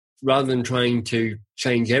rather than trying to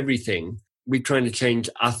change everything, we're trying to change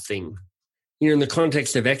a thing. In the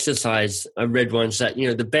context of exercise, I read once that,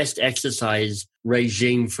 the best exercise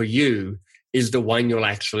regime for you is the one you'll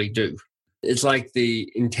actually do. It's like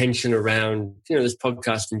the intention around, this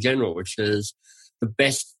podcast in general, which is the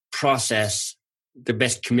best process, the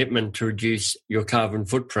best commitment to reduce your carbon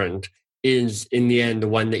footprint is in the end the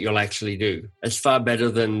one that you'll actually do. It's far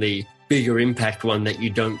better than the bigger impact one that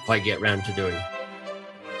you don't quite get round to doing.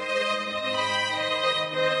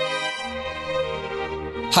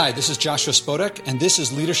 Hi, this is Joshua Spodek, and this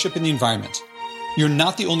is Leadership in the Environment. You're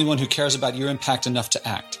not the only one who cares about your impact enough to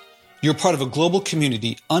act. You're part of a global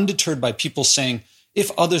community undeterred by people saying, if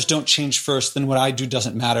others don't change first, then what I do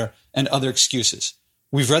doesn't matter, and other excuses.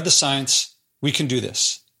 We've read the science. We can do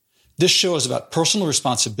this. This show is about personal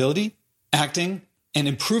responsibility, acting, and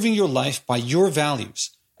improving your life by your values.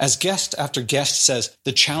 As guest after guest says,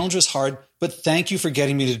 the challenge was hard, but thank you for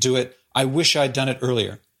getting me to do it. I wish I'd done it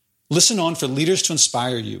earlier. Listen on for leaders to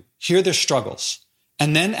inspire you, hear their struggles,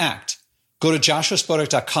 and then act. Go to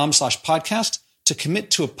joshuaspodek.com/podcast to commit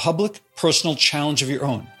to a public, personal challenge of your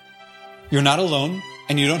own. You're not alone,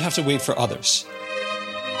 and you don't have to wait for others.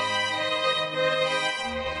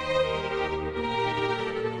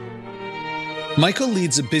 Michael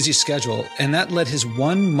leads a busy schedule, and that let his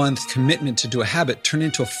 1 month commitment to do a habit turn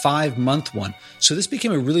into a 5-month one. So this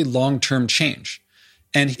became a really long-term change.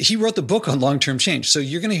 And he wrote the book on long-term change. So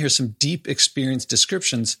you're going to hear some deep experience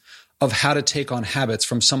descriptions of how to take on habits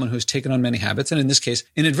from someone who's taken on many habits. And in this case,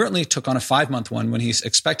 inadvertently took on a 5-month one when he's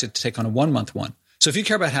expected to take on a 1-month one. So if you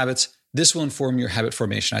care about habits, this will inform your habit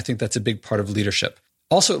formation. I think that's a big part of leadership.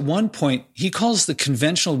 Also, at one point, he calls the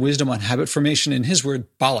conventional wisdom on habit formation, in his word,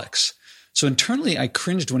 bollocks. So internally, I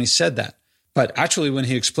cringed when he said that. But actually, when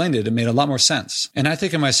he explained it, it made a lot more sense. And I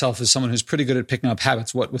think of myself as someone who's pretty good at picking up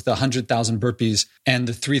habits, with the 100,000 burpees and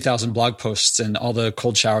the 3,000 blog posts and all the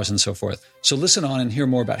cold showers and so forth. So listen on and hear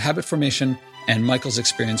more about habit formation and Michael's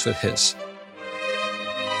experience with his.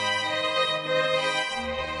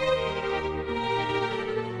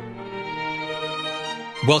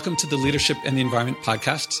 Welcome to the Leadership and the Environment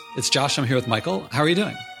podcast. It's Josh. I'm here with Michael. How are you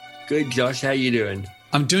doing? Good, Josh. How are you doing?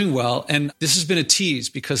 I'm doing well. And this has been a tease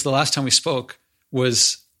because the last time we spoke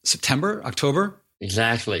was September, October.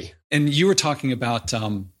 Exactly. And you were talking about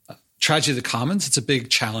tragedy of the commons. It's a big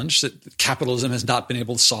challenge that capitalism has not been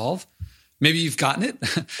able to solve. Maybe you've gotten it.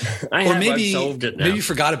 I've solved it now. Maybe you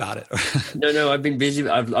forgot about it. No, I've been busy.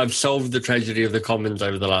 I've solved the tragedy of the commons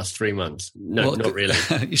over the last 3 months. No, not really.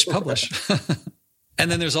 You should publish.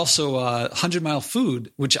 And then there's also 100 Mile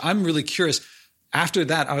Food, which I'm really curious. After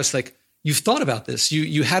that, I was like, you've thought about this.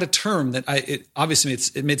 You had a term that obviously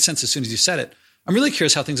it made sense as soon as you said it. I'm really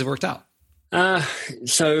curious how things have worked out.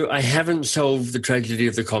 So I haven't solved the tragedy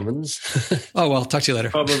of the commons. Oh, well, talk to you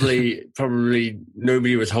later. Probably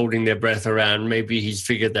nobody was holding their breath around. Maybe he's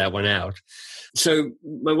figured that one out. So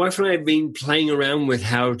my wife and I have been playing around with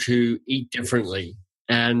how to eat differently.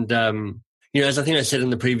 And, as I think I said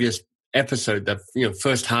in the previous episode, the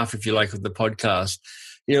first half, if you like, of the podcast,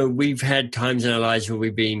 we've had times in our lives where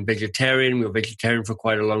we've been vegetarian. We were vegetarian for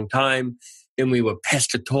quite a long time. Then we were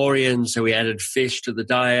pescatarian, so we added fish to the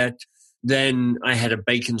diet. Then I had a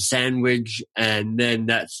bacon sandwich, and then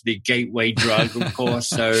that's the gateway drug, of course.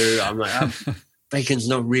 So I'm like, bacon's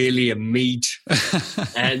not really a meat.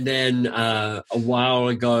 And then a while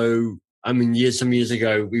ago, some years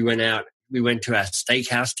ago, we went to our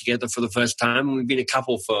steakhouse together for the first time. And we've been a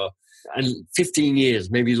couple for 15 years,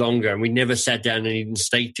 maybe longer, and we never sat down and eaten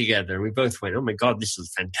steak together. And we both went, oh my God, this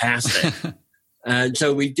is fantastic. And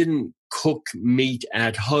so we didn't cook meat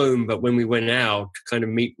at home, but when we went out, kind of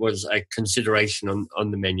meat was a consideration on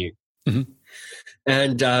the menu. Mm-hmm.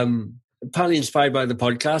 And partly inspired by the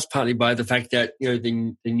podcast, partly by the fact that,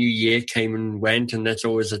 the new year came and went, and that's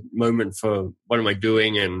always a moment for what am I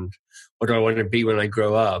doing and what do I want to be when I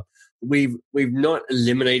grow up. We've not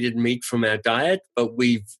eliminated meat from our diet, but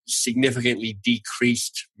we've significantly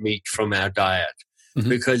decreased meat from our diet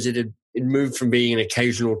because it moved from being an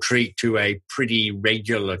occasional treat to a pretty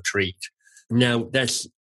regular treat. Now,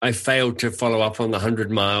 I failed to follow up on the 100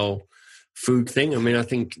 Mile Food thing. I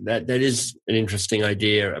think that is an interesting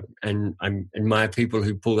idea, and I admire people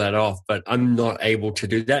who pull that off, but I'm not able to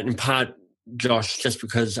do that, in part, Josh, just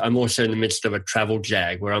because I'm also in the midst of a travel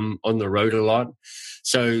jag where I'm on the road a lot.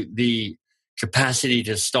 So the capacity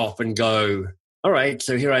to stop and go, all right,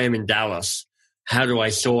 so here I am in Dallas. How do I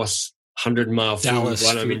source 100 Mile Food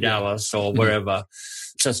while I'm in Dallas or wherever?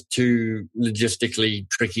 Just too logistically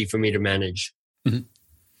tricky for me to manage. Mm-hmm.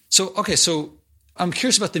 So I'm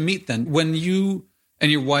curious about the meat then. When you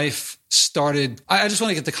and your wife started, I just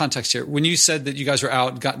want to get the context here. When you said that you guys were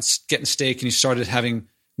out getting steak and you started having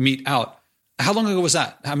meat out, how long ago was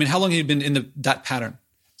that? I mean, how long had you been in that pattern?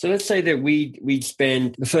 So let's say that we'd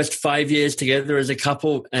spend the first 5 years together as a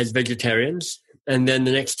couple as vegetarians, and then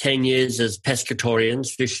the next 10 years as pescatorians,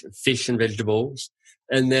 fish and vegetables,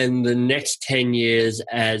 and then the next 10 years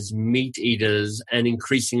as meat eaters and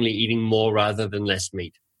increasingly eating more rather than less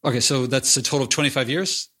meat. Okay, so that's a total of 25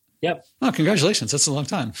 years? Yep. Oh, congratulations. That's a long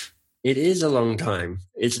time. It is a long time.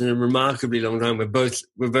 It's a remarkably long time. We're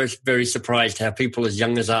both very surprised how people as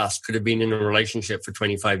young as us could have been in a relationship for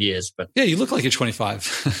 25 years. But yeah, you look like you're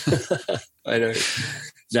 25. I know.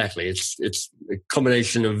 Exactly. It's a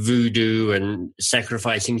combination of voodoo and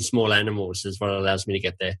sacrificing small animals is what allows me to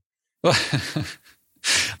get there. Well,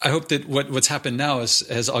 I hope that what's happened now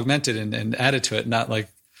has augmented and added to it, not like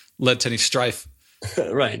led to any strife.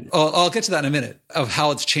 Right. I'll get to that in a minute of how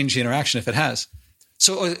it's changed the interaction if it has.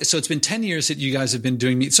 So it's been 10 years that you guys have been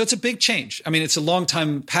doing meat. So it's a big change. I mean, it's a long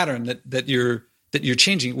time pattern that you're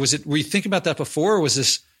changing. Were you thinking about that before, or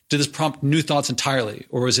did this prompt new thoughts entirely?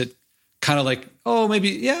 Or was it kind of like, oh,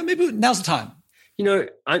 maybe now's the time? You know,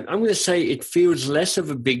 I'm going to say it feels less of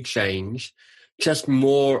a big change, just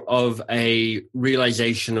more of a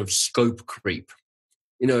realization of scope creep.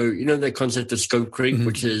 You know the concept of scope creep, mm-hmm.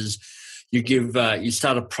 which is you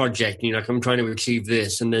start a project and you're like, I'm trying to achieve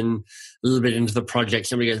this. And then a little bit into the project,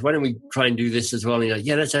 somebody goes, why don't we try and do this as well? And you're like,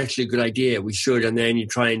 yeah, that's actually a good idea. We should. And then you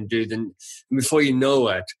try and do then. And before you know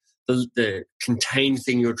it, the contained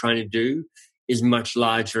thing you're trying to do is much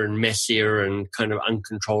larger and messier and kind of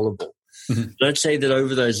uncontrollable. Mm-hmm. And I'd say that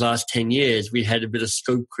over those last 10 years, we had a bit of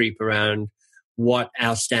scope creep around what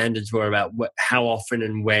our standards were about how often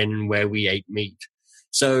and when and where we ate meat.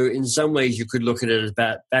 So in some ways, you could look at it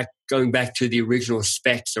as going back to the original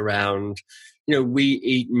specs around, we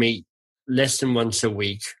eat meat less than once a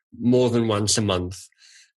week, more than once a month.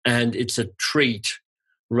 And it's a treat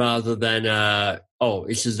rather than,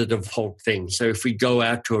 this is the default thing. So if we go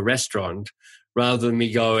out to a restaurant, rather than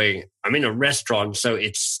me going, I'm in a restaurant, so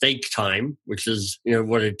it's steak time, which is,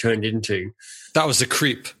 what it turned into. That was the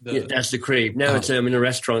creep. Yeah, that's the creep. Now it's I'm in a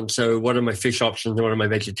restaurant, so what are my fish options and what are my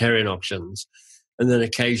vegetarian options? And then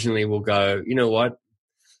occasionally we'll go, you know what?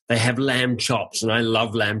 They have lamb chops, and I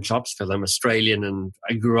love lamb chops because I'm Australian and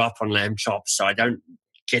I grew up on lamb chops, so I don't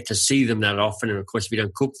get to see them that often. And of course, we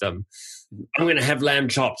don't cook them. I'm going to have lamb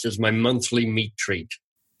chops as my monthly meat treat.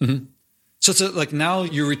 Mm-hmm. So it's like now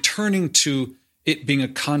you're returning to it being a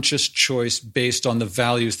conscious choice based on the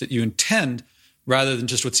values that you intend rather than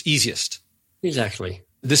just what's easiest. Exactly.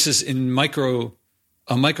 This is a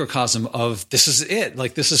microcosm of this is it.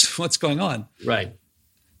 Like this is what's going on. Right.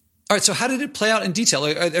 All right. So how did it play out in detail?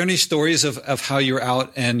 Are there any stories of how you're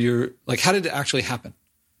out and you're like, how did it actually happen?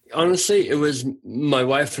 Honestly, it was my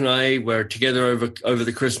wife and I were together over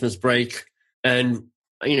the Christmas break, and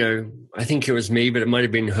I think it was me, but it might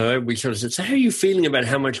have been her. We sort of said, so how are you feeling about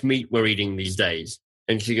how much meat we're eating these days?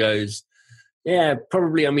 And she goes, yeah,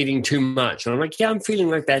 probably I'm eating too much. And I'm like, yeah, I'm feeling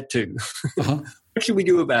like that too. Uh-huh. What should we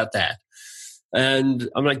do about that? And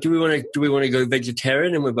I'm like, do we want to go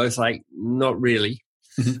vegetarian? And we're both like, not really.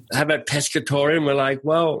 Mm-hmm. How about pescatorian? We're like,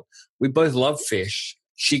 well, we both love fish.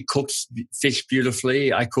 She cooks fish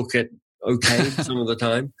beautifully. I cook it okay some of the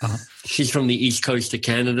time. Uh-huh. She's from the east coast of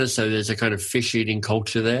Canada, so there's a kind of fish eating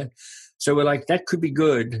culture there. So we're like, that could be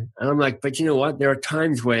good. And I'm like, but you know what? There are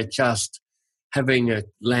times where just having a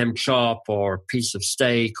lamb chop or a piece of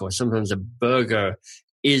steak or sometimes a burger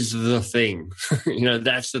is the thing.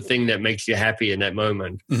 That's the thing that makes you happy in that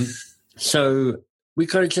moment. Mm-hmm. So we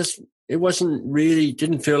kind of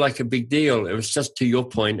didn't feel like a big deal. It was just, to your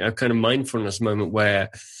point, a kind of mindfulness moment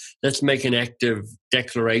where let's make an active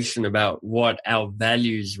declaration about what our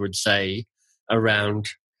values would say around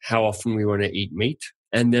how often we want to eat meat.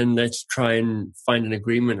 And then let's try and find an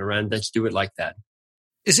agreement around let's do it like that.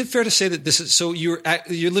 Is it fair to say that this is, so you're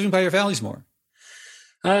living by your values more?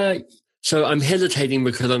 So I'm hesitating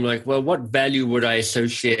because I'm like, well, what value would I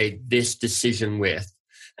associate this decision with?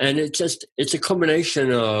 And it's a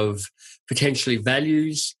combination of potentially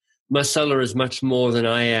values. Marcella is much more than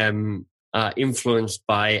I am influenced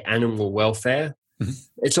by animal welfare. Mm-hmm.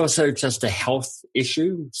 It's also just a health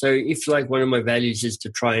issue. So if like one of my values is to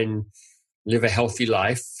try and live a healthy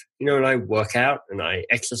life, and I work out and I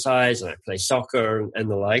exercise and I play soccer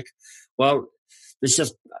and the like, well, there's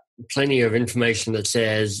just plenty of information that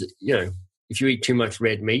says, if you eat too much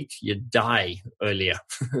red meat, you die earlier.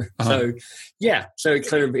 Uh-huh. So it's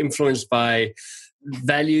kind of influenced by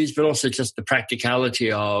values, but also just the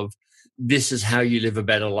practicality of this is how you live a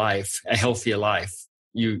better life, a healthier life.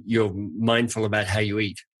 You're mindful about how you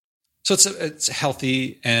eat. So it's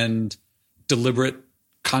healthy and deliberate,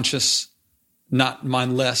 conscious, not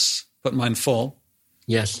mindless, but mindful.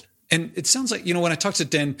 Yes. And it sounds like, when I talked to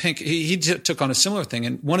Dan Pink, he took on a similar thing.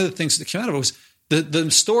 And one of the things that came out of it was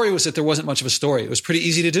the story was that there wasn't much of a story. It was pretty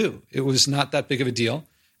easy to do. It was not that big of a deal.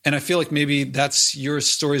 And I feel like maybe that's your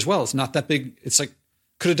story as well. It's not that big. It's like,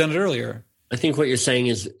 could have done it earlier. I think what you're saying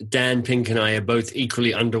is Dan Pink and I are both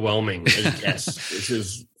equally underwhelming as guests, which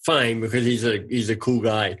is fine because he's a cool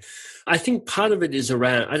guy. I think part of it is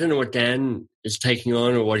around, I don't know what Dan is taking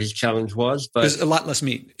on or what his challenge was, but there's a lot less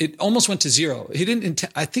meat. It almost went to zero. He didn't,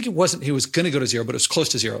 I think it wasn't, he was going to go to zero, but it was close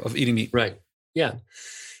to zero of eating meat. Right. Yeah.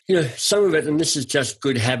 Some of it, and this is just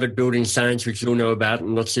good habit building science, which you'll know about,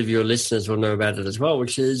 and lots of your listeners will know about it as well,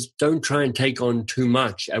 which is don't try and take on too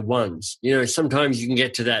much at once. Sometimes you can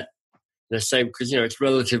get to that, same, because, it's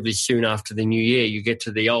relatively soon after the new year, you get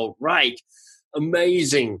to the old, right,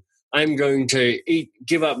 amazing. I'm going to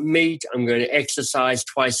give up meat. I'm going to exercise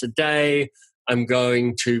twice a day. I'm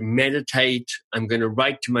going to meditate. I'm going to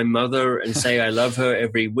write to my mother and say I love her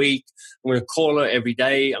every week. I'm going to call her every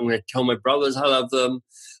day. I'm going to tell my brothers I love them.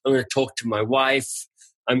 I'm going to talk to my wife.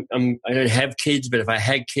 I don't have kids, but if I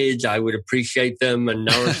had kids, I would appreciate them and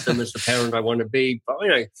nourish them as the parent I want to be. But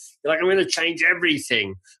you're like, I'm going to change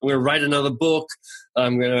everything. I'm going to write another book.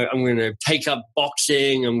 I'm going to take up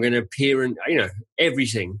boxing. I'm going to appear in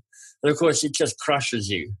everything. And of course, it just crushes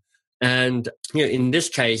you. And in this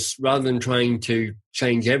case, rather than trying to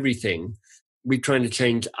change everything, we're trying to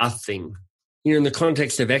change a thing. In the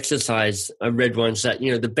context of exercise, I read once that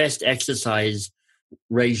the best exercise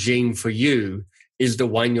regime for you is the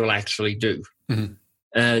one you'll actually do. Mm-hmm.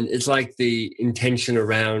 And it's like the intention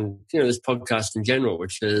around, this podcast in general,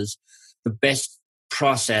 which is the best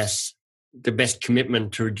process, the best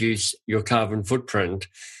commitment to reduce your carbon footprint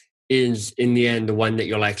is in the end the one that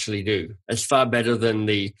you'll actually do. It's far better than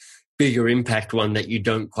the bigger impact one that you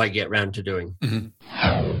don't quite get around to doing.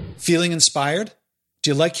 Mm-hmm. Feeling inspired?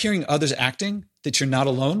 Do you like hearing others acting that you're not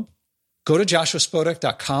alone? Go to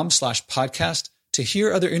joshuaspodek.com/podcast to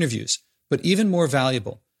hear other interviews, but even more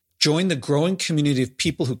valuable, join the growing community of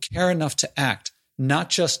people who care enough to act, not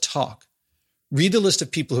just talk. Read the list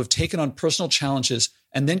of people who have taken on personal challenges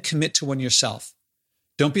and then commit to one yourself.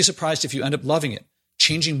 Don't be surprised if you end up loving it,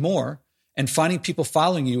 changing more, and finding people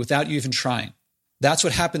following you without you even trying. That's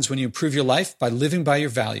what happens when you improve your life by living by your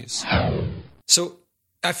values. So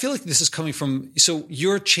I feel like this is coming from, so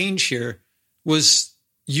your change here was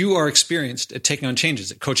you are experienced at taking on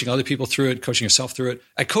changes, at coaching other people through it, coaching yourself through it,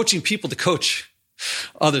 at coaching people to coach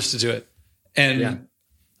others to do it. And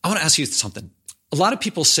I want to ask you something. A lot of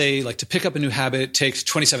people say like to pick up a new habit takes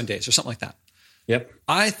 27 days or something like that. Yep.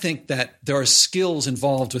 I think that there are skills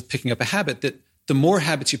involved with picking up a habit that the more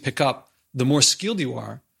habits you pick up, the more skilled you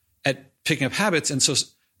are at picking up habits. And so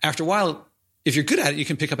after a while, if you're good at it, you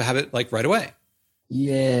can pick up a habit like right away.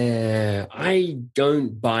 Yeah, I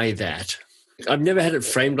don't buy that. I've never had it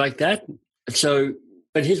framed like that. So,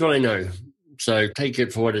 but here's what I know. So take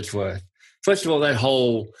it for what it's worth. First of all, that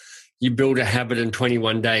whole you build a habit in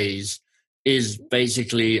 21 days is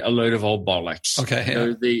basically a load of old bollocks. Okay.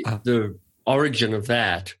 So the origin of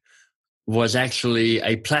that was actually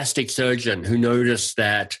a plastic surgeon who noticed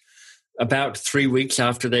that about 3 weeks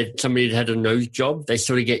after somebody had a nose job, they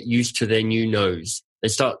sort of get used to their new nose. They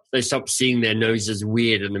stop seeing their nose as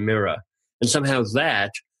weird in the mirror. And somehow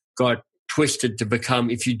that got twisted to become,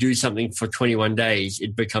 if you do something for 21 days,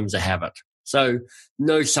 it becomes a habit. So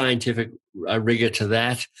no scientific rigor to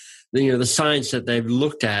that. The science that they've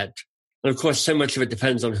looked at, and of course, so much of it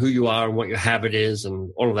depends on who you are and what your habit is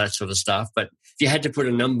and all of that sort of stuff. But if you had to put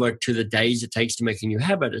a number to the days it takes to make a new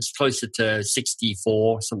habit, it's closer to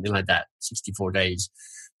 64, something like that, 64 days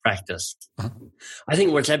practice. Uh-huh. I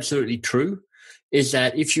think what's absolutely true is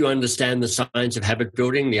that if you understand the science of habit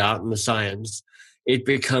building, the art and the science, it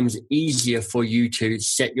becomes easier for you to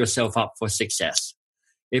set yourself up for success.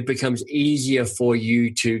 It becomes easier for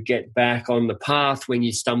you to get back on the path when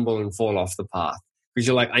you stumble and fall off the path. Because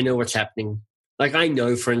you're like, I know what's happening. Like I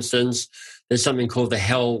know, for instance, there's something called the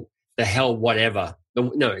hell whatever.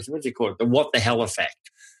 What's it called? The what the hell effect.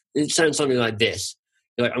 It sounds something like this.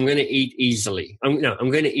 You're like, I'm going to eat easily. I'm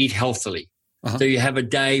going to eat healthily. Uh-huh. So you have a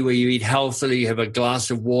day where you eat healthily. You have a glass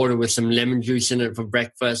of water with some lemon juice in it for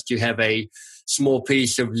breakfast. You have a small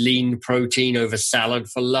piece of lean protein over salad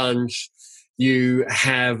for lunch. You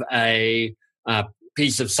have a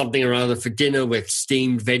piece of something or other for dinner with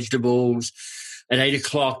steamed vegetables. At 8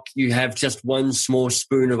 o'clock, you have just one small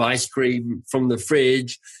spoon of ice cream from the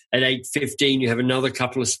fridge. At 8:15, you have another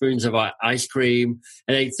couple of spoons of ice cream.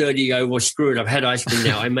 At 8:30, you go, well, screw it, I've had ice cream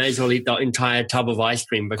now. I may as well eat the entire tub of ice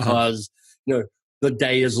cream because, the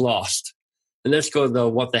day is lost. And that's called the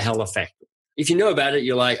what the hell effect. If you know about it,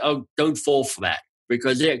 you're like, oh, don't fall for that.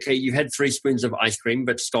 Because, okay, you had 3 spoons of ice cream,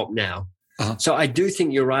 but stop now. Uh-huh. So I do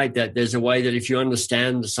think you're right that there's a way that if you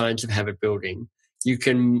understand the science of habit building, you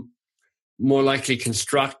can more likely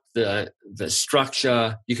construct the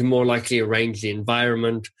structure, you can more likely arrange the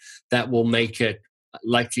environment that will make it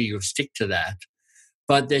likely you'll stick to that.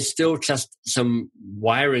 But there's still just some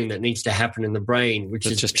wiring that needs to happen in the brain, which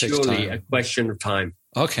is just purely a question of time.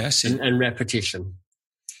 Okay, I see. And repetition.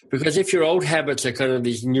 Because if your old habits are kind of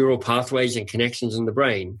these neural pathways and connections in the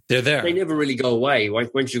brain, they're there. They never really go away.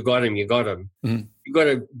 Once you got them, you got them. Mm-hmm. You've got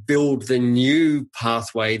to build the new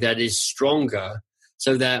pathway that is stronger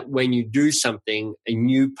so that when you do something, a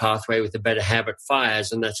new pathway with a better habit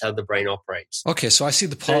fires, and that's how the brain operates. Okay, so I see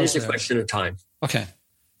the pause. It's a question of time. Okay,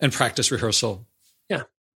 and practice rehearsal. Yeah.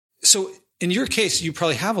 So in your case, you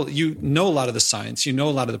probably you know a lot of the science, you know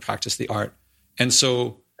a lot of the practice, the art, and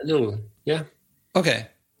so a little, yeah. Okay.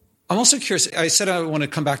 I'm also curious. I said I want to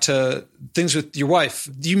come back to things with your wife.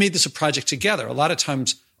 You made this a project together. A lot of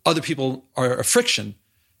times, other people are a friction,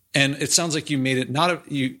 and it sounds like you made it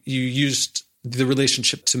you used the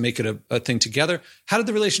relationship to make it a thing together. How did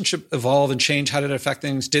the relationship evolve and change? How did it affect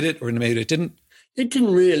things? Did it, or maybe it didn't? It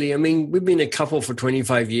didn't really. I mean, we've been a couple for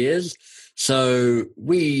 25 years, so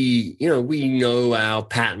we know our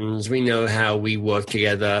patterns. We know how we work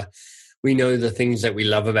together. We know the things that we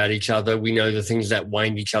love about each other. We know the things that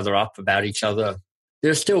wind each other up about each other.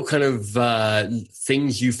 There's still kind of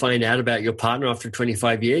things you find out about your partner after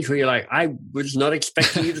 25 years where you're like, I was not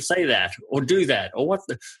expecting you to say that or do that or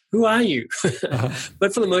who are you? Uh-huh.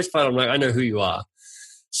 But for the most part, I'm like, I know who you are.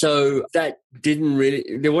 So that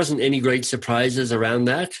there wasn't any great surprises around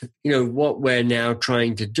that. What we're now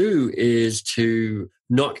trying to do is to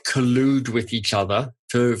not collude with each other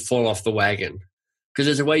to fall off the wagon. Because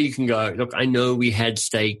there's a way you can go, look, I know we had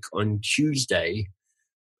steak on Tuesday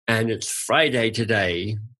and it's Friday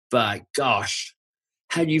today, but gosh,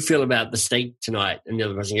 how do you feel about the steak tonight? And the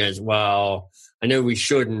other person goes, well, I know we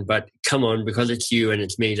shouldn't, but come on, because it's you and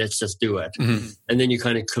it's me, let's just do it. Mm-hmm. And then you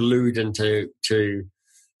kind of collude into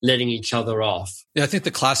letting each other off. Yeah, I think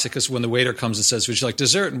the classic is when the waiter comes and says, would you like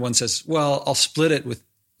dessert? And one says, well, I'll split it with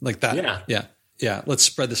like that. Yeah. Let's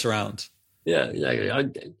spread this around. Yeah,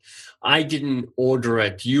 exactly. I didn't order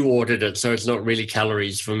it. You ordered it, so it's not really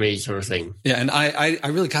calories for me, sort of thing. Yeah, and I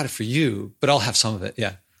really got it for you, but I'll have some of it.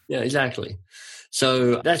 Yeah. Yeah, exactly.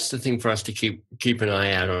 So that's the thing for us to keep an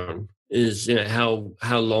eye out on is how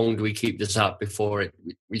long do we keep this up before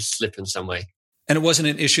we slip in some way. And it wasn't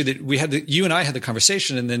an issue that you and I had the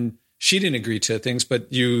conversation, and then she didn't agree to things,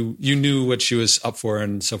 but you knew what she was up for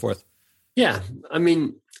and so forth. Yeah, I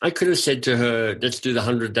mean, I could have said to her, let's do the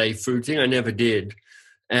 100-day food thing. I never did.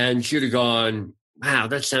 And she would have gone, wow,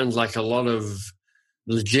 that sounds like a lot of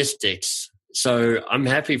logistics. So I'm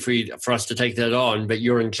happy for us to take that on, but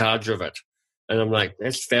you're in charge of it. And I'm like,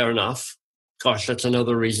 that's fair enough. Gosh, that's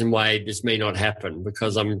another reason why this may not happen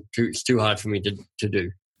because it's too hard for me to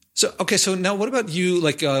do. So, okay. So now what about you?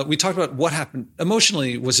 Like, we talked about what happened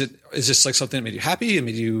emotionally. Is this like something that made you happy? It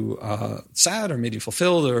made you sad or made you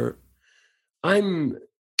fulfilled or? I'm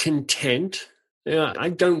content. I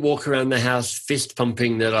don't walk around the house fist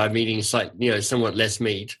pumping that I'm eating somewhat less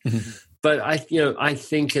meat. Mm-hmm. But I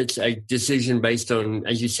think it's a decision based on,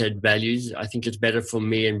 as you said, values. I think it's better for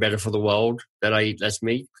me and better for the world that I eat less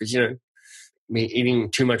meat because, eating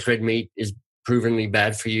too much red meat is provenly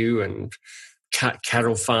bad for you, and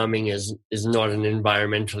cattle farming is not an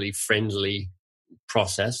environmentally friendly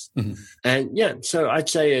process. Mm-hmm. And so I'd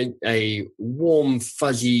say a warm,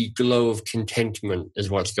 fuzzy glow of contentment is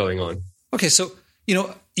what's going on. Okay, so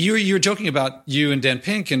you're joking about you and Dan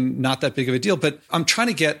Pink and not that big of a deal, but I'm trying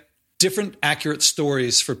to get different accurate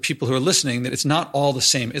stories for people who are listening that it's not all the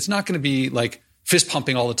same. It's not going to be like fist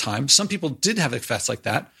pumping all the time. Some people did have effects like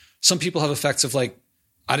that. Some people have effects of like,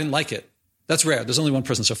 I didn't like it. That's rare. There's only one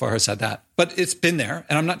person so far who has had that, but it's been there.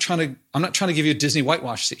 And I'm not trying to give you a Disney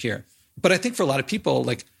whitewash here, but I think for a lot of people,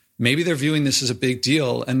 like maybe they're viewing this as a big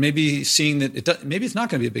deal and maybe seeing that maybe it's not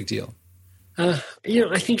going to be a big deal.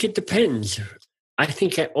 I think it depends. I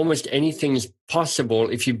think almost anything is possible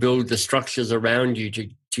if you build the structures around you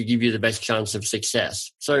to give you the best chance of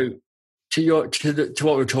success. So to what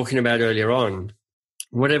we were talking about earlier on,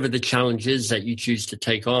 whatever the challenge is that you choose to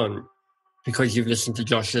take on, because you've listened to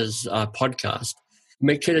Josh's podcast,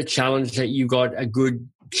 make it a challenge that you got a good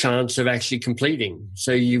chance of actually completing.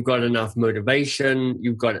 So you've got enough motivation,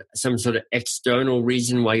 you've got some sort of external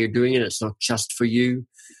reason why you're doing it. It's not just for you.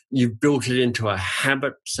 You've built it into a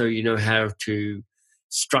habit, so you know how to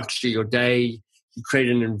structure your day. You create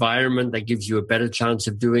an environment that gives you a better chance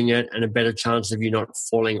of doing it and a better chance of you not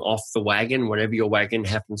falling off the wagon, whatever your wagon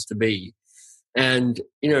happens to be. And,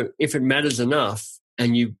 if it matters enough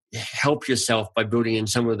and you help yourself by building in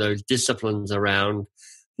some of those disciplines around,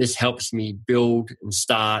 this helps me build and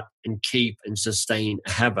start and keep and sustain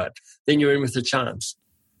a habit, then you're in with a chance.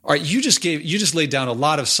 All right. You just laid down a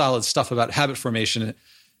lot of solid stuff about habit formation.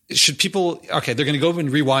 Should people, they're going to go and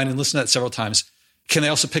rewind and listen to that several times. Can they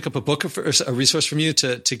also pick up a book or a resource from you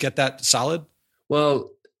to get that solid? Well,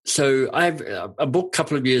 so I have a book a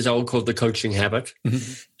couple of years old called The Coaching Habit.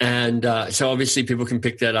 Mm-hmm. And so obviously people can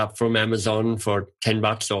pick that up from Amazon for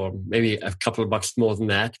 $10 or maybe a couple of bucks more than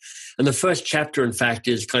that. And the first chapter, in fact,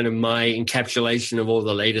 is kind of my encapsulation of all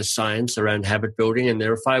the latest science around habit building. And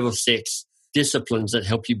there are 5 or 6 disciplines that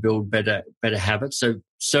help you build better habits. So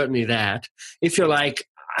certainly that. If you're like,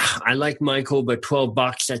 I like Michael, but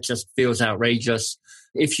 $12, that just feels outrageous.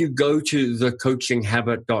 If you go to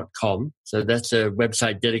thecoachinghabit.com, so that's a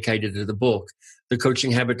website dedicated to the book,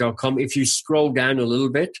 thecoachinghabit.com, if you scroll down a little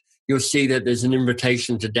bit, you'll see that there's an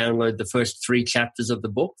invitation to download the first 3 chapters of the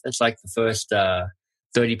book. That's like the first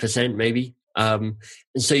 30% maybe. And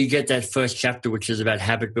so you get that first chapter, which is about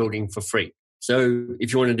habit building for free. So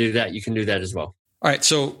if you want to do that, you can do that as well. All right.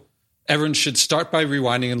 So everyone should start by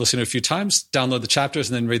rewinding and listening a few times, download the chapters,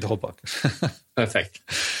 and then read the whole book. Perfect.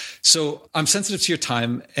 So I'm sensitive to your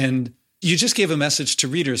time, and you just gave a message to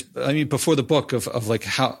readers. I mean, before the book of like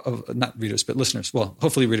not readers, but listeners. Well,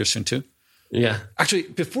 hopefully readers soon too. Yeah. Actually,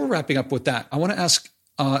 before wrapping up with that, I want to ask,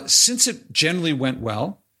 since it generally went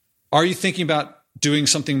well, are you thinking about doing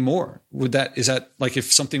something more? Is that like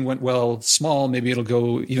if something went well small, maybe it'll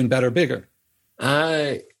go even better, bigger?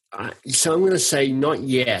 So I'm going to say not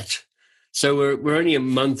yet. So we're only a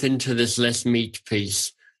month into this less meat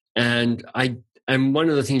piece. And one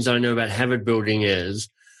of the things I know about habit building is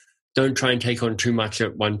don't try and take on too much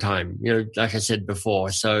at one time, like I said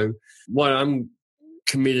before. So what I'm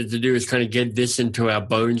committed to do is kind of get this into our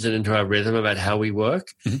bones and into our rhythm about how we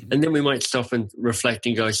work. Mm-hmm. And then we might stop and reflect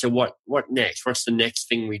and go, so what next? What's the next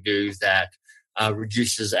thing we do that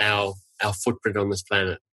reduces our footprint on this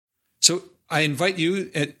planet? So I invite you,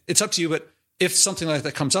 it's up to you, but if something like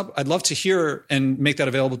that comes up, I'd love to hear and make that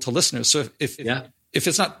available to listeners. So if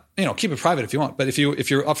it's not, keep it private if you want, but if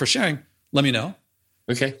you're up for sharing, let me know.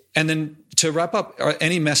 Okay. And then to wrap up, are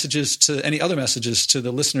any other messages to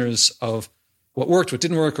the listeners of what worked, what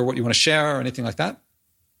didn't work, or what you want to share or anything like that?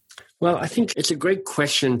 Well, I think it's a great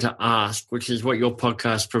question to ask, which is what your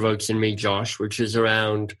podcast provokes in me, Josh, which is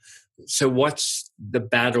around, so what's the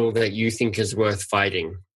battle that you think is worth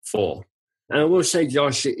fighting for? And I will say,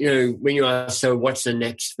 Josh, when you ask, so what's the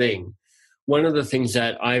next thing? One of the things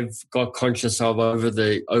that I've got conscious of over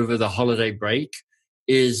the holiday break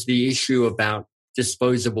is the issue about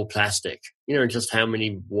disposable plastic. Just how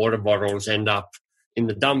many water bottles end up in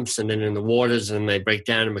the dumps and then in the waters, and they break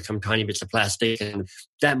down and become tiny bits of plastic. And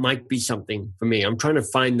that might be something for me. I'm trying to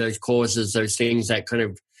find those causes, those things that kind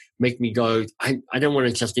of make me go, I don't want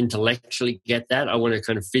to just intellectually get that. I want to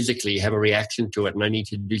kind of physically have a reaction to it, and I need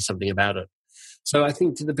to do something about it. So I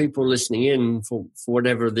think to the people listening in, for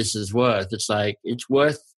whatever this is worth, it's like, it's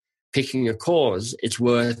worth picking a cause. It's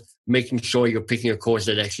worth making sure you're picking a cause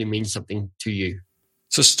that actually means something to you.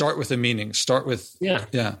 So start with a meaning.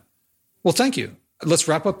 Yeah. Well, thank you. Let's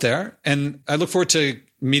wrap up there. And I look forward to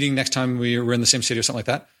meeting next time we're in the same city or something like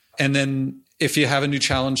that. And then if you have a new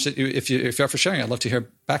challenge if you're up for sharing, I'd love to hear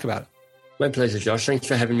back about it. My pleasure, Josh. Thanks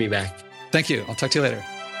for having me back. Thank you. I'll talk to you later.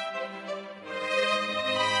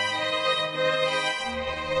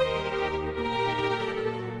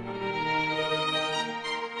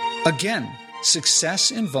 Again,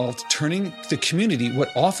 success involved turning the community,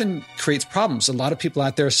 what often creates problems. A lot of people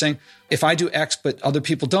out there are saying, if I do X, but other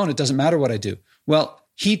people don't, it doesn't matter what I do. Well,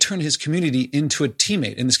 he turned his community into a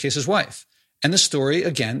teammate, in this case, his wife. And the story,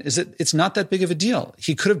 again, is that it's not that big of a deal.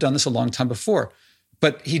 He could have done this a long time before,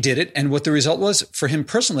 but he did it. And what the result was for him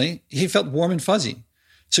personally, he felt warm and fuzzy.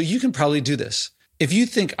 So you can probably do this. If you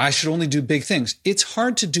think I should only do big things, it's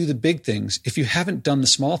hard to do the big things if you haven't done the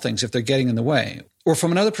small things, if they're getting in the way. Or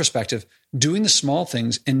from another perspective, doing the small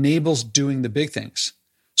things enables doing the big things.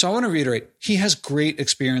 So I want to reiterate, he has great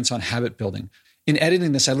experience on habit building. In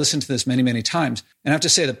editing this, I listened to this many, many times. And I have to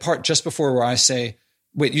say the part just before where I say,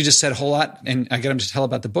 wait, you just said a whole lot, and I get him to tell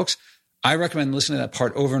about the books, I recommend listening to that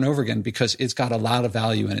part over and over again because it's got a lot of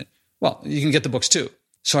value in it. Well, you can get the books too.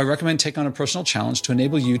 So I recommend taking on a personal challenge to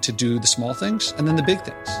enable you to do the small things and then the big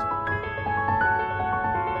things.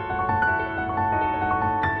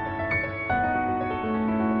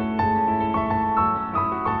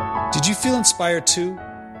 Did you feel inspired too?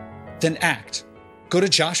 Then act. Go to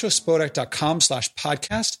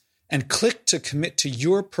joshuaspodek.com/podcast and click to commit to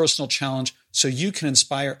your personal challenge so you can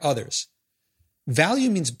inspire others. Value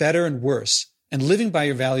means better and worse, and living by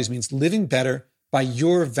your values means living better by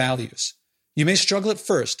your values. You may struggle at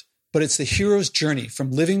first, but it's the hero's journey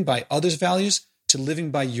from living by others' values to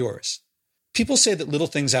living by yours. People say that little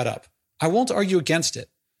things add up. I won't argue against it,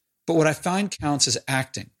 but what I find counts is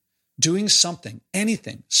acting. Doing something,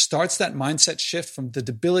 anything, starts that mindset shift from the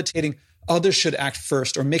debilitating others should act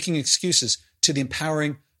first or making excuses to the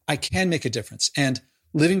empowering I can make a difference, and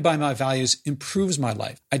living by my values improves my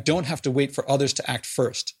life. I don't have to wait for others to act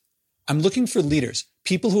first. I'm looking for leaders,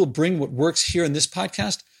 people who will bring what works here in this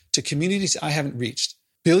podcast to communities I haven't reached.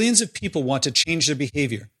 Billions of people want to change their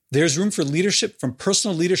behavior. There's room for leadership, from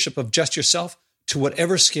personal leadership of just yourself to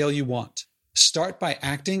whatever scale you want. Start by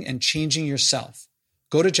acting and changing yourself.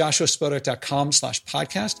 Go to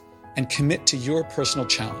joshuaspodek.com/podcast and commit to your personal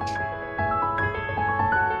challenge.